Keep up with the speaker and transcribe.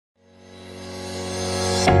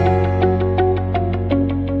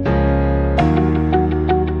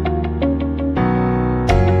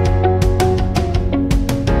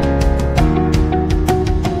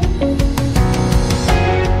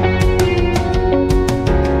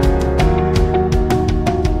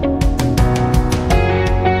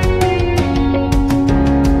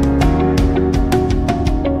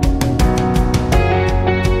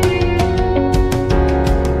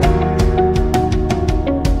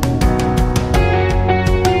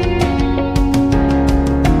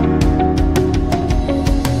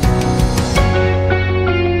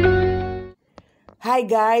Hi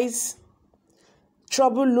guys,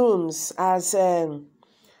 trouble looms as the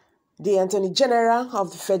Attorney General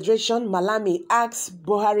of the Federation, Malami, asks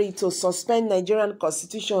Buhari to suspend Nigerian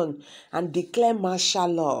Constitution and declare martial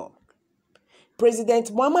law. President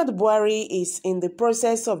Muhammadu Buhari is in the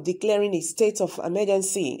process of declaring a state of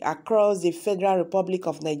emergency across the Federal Republic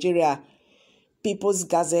of Nigeria. People's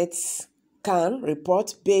Gazettes can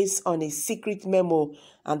report based on a secret memo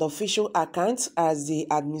and official accounts as the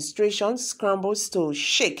administration scrambles to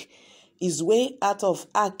shake its way out of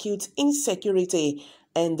acute insecurity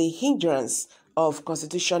and the hindrance of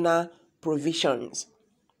constitutional provisions.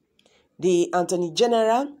 The Attorney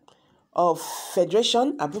General of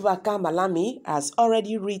Federation, Abubakar Malami, has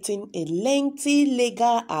already written a lengthy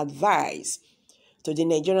legal advice to the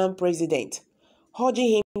Nigerian president,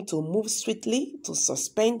 urging him to move swiftly to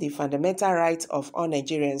suspend the fundamental rights of all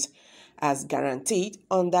Nigerians as guaranteed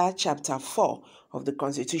under Chapter 4 of the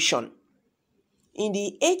Constitution. In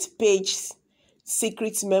the 8-page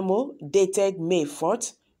secret memo dated May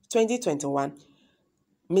 4th, 2021,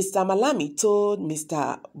 Mr. Malami told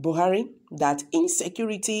Mr. Buhari that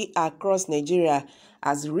insecurity across Nigeria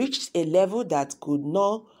has reached a level that could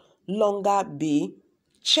no longer be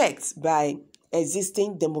checked by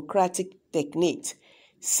existing democratic techniques,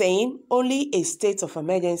 saying only a state of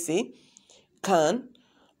emergency can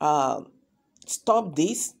stop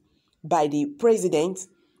this by the president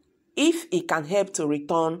if it can help to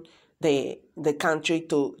return the country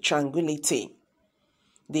to tranquility.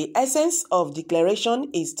 The essence of declaration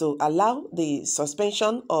is to allow the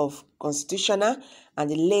suspension of constitutional and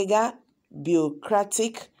legal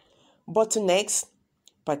bureaucratic bottlenecks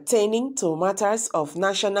pertaining to matters of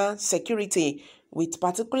national security with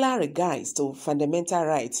particular regards to fundamental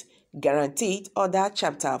rights guaranteed under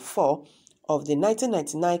Chapter 4 of the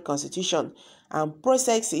 1999 Constitution and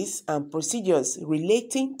processes and procedures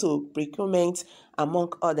relating to procurement,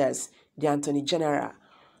 among others, the Attorney General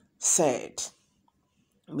said.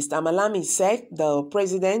 Mr. Malami said the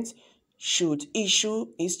president should issue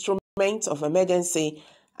instruments of emergency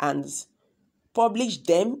and publish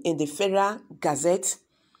them in the Federal Gazette.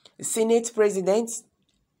 Senate President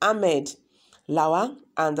Ahmed Lawa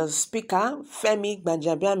and the Speaker Femi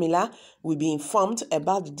Gbajabiamila will be informed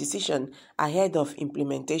about the decision ahead of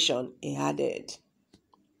implementation, he added.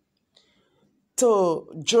 To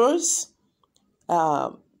Joe's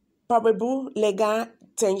probable legal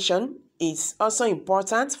tension is also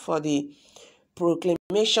important for the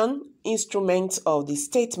proclamation instrument of the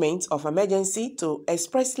statement of emergency to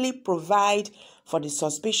expressly provide for the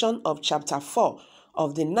suspension of Chapter 4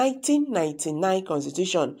 of the 1999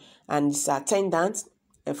 Constitution and its attendant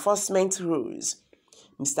enforcement rules.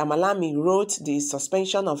 Mr. Malami wrote the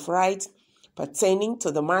suspension of rights pertaining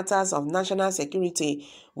to the matters of national security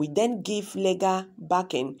will then give legal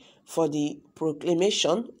backing for the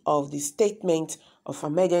proclamation of the statement of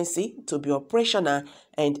emergency to be operational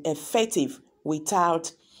and effective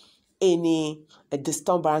without any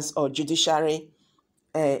disturbance or judiciary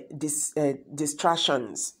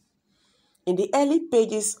distractions. In the early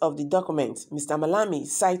pages of the document, Mr. Malami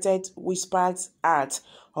cited whispered acts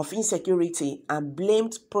of insecurity and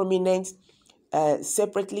blamed prominent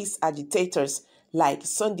separatist agitators like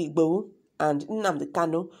Sunday Igboho and Nnamdi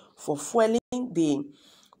Kanu for fueling the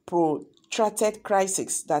protracted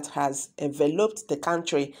crisis that has enveloped the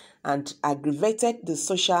country and aggravated the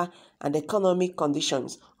social and economic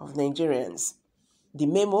conditions of Nigerians. The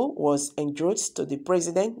memo was endorsed to the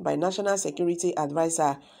president by National Security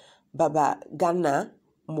Advisor Babagana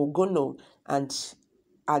Mogono, and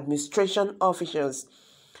administration officials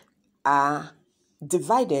are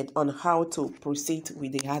divided on how to proceed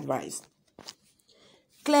with the advice.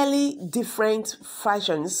 Clearly, different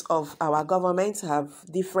factions of our government have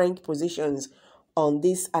different positions on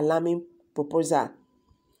this alarming proposal,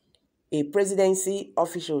 a presidency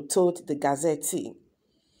official told the Gazette.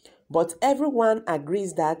 But everyone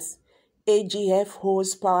agrees that AGF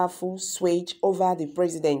holds powerful sway over the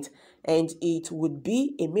president, and it would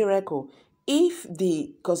be a miracle if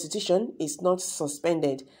the Constitution is not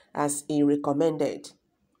suspended as he recommended.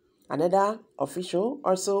 Another official,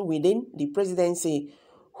 also within the presidency,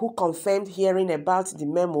 who confirmed hearing about the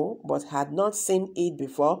memo but had not seen it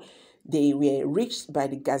before they were reached by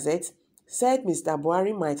the Gazette, said Mr.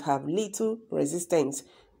 Buhari might have little resistance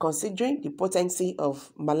considering the potency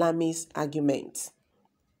of Malami's argument.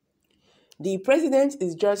 The president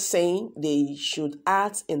is just saying they should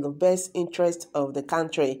act in the best interest of the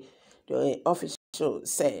country, the official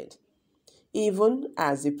said. Even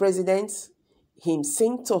as the president him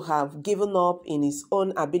seemed to have given up in his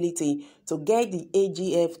own ability to get the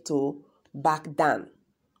AGF to back down.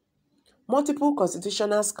 Multiple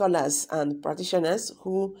constitutional scholars and practitioners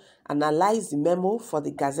who analyzed the memo for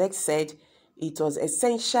the Gazette said it was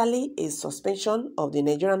essentially a suspension of the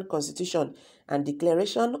Nigerian Constitution and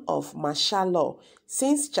declaration of martial law,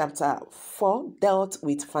 since Chapter 4 dealt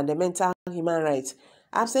with fundamental human rights,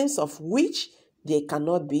 absence of which there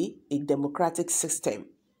cannot be a democratic system.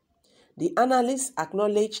 The analysts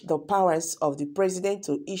acknowledged the powers of the president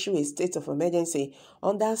to issue a state of emergency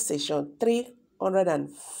under Section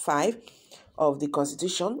 305 of the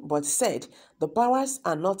Constitution, but said the powers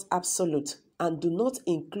are not absolute and do not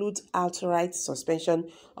include outright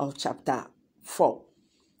suspension of Chapter 4.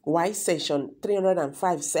 While Section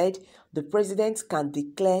 305 said the president can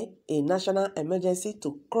declare a national emergency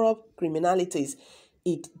to curb criminalities,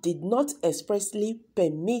 it did not expressly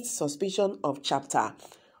permit suspension of Chapter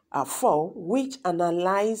 4, which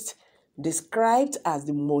analyzed described as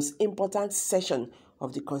the most important section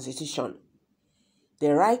of the Constitution.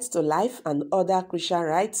 The right to life and other crucial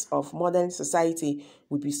rights of modern society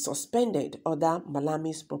will be suspended under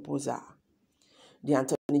Malami's proposal. The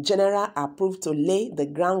Attorney General approved to lay the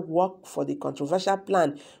groundwork for the controversial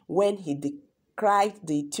plan when he decried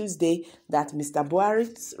the Tuesday that Mr.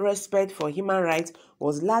 Buhari's respect for human rights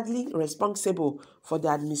was largely responsible for the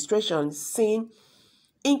administration's seen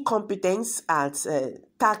incompetence at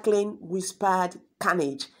tackling whispered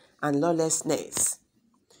carnage and lawlessness.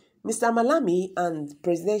 Mr. Malami and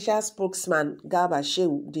presidential spokesman Garba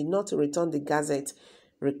Shehu did not return the Gazette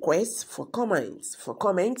request for comments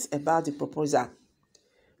about the proposal.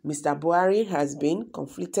 Mr. Buhari has been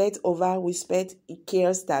conflicted over whispered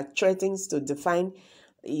chaos that threatens to define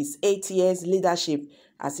his 8 years leadership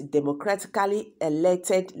as a democratically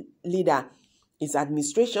elected leader. His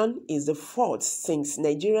administration is the fourth since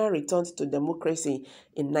Nigeria returned to democracy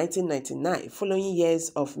in 1999, following years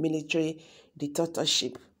of military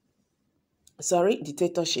dictatorship.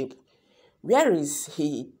 Whereas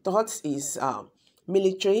he thought his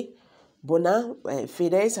military bona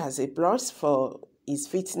fides as a plus for his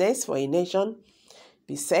fitness for a nation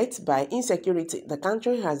beset by insecurity, the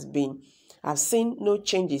country has seen no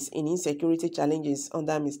changes in insecurity challenges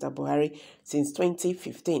under Mr. Buhari since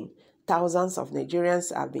 2015. Thousands of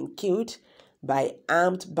Nigerians have been killed by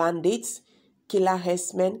armed bandits, killer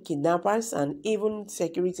herdsmen, kidnappers, and even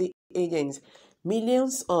security agents.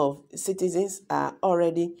 Millions of citizens are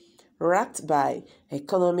already racked by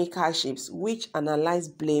economic hardships, which analyze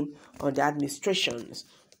blame on the administrations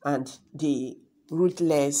and the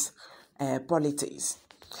ruthless politics.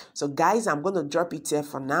 So guys, I'm going to drop it here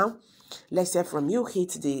for now. Let's hear from you.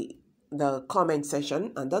 Hit the comment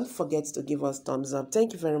section and don't forget to give us thumbs up.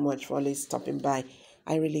 Thank you very much for always stopping by.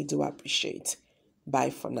 I really do appreciate. Bye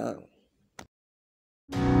for now.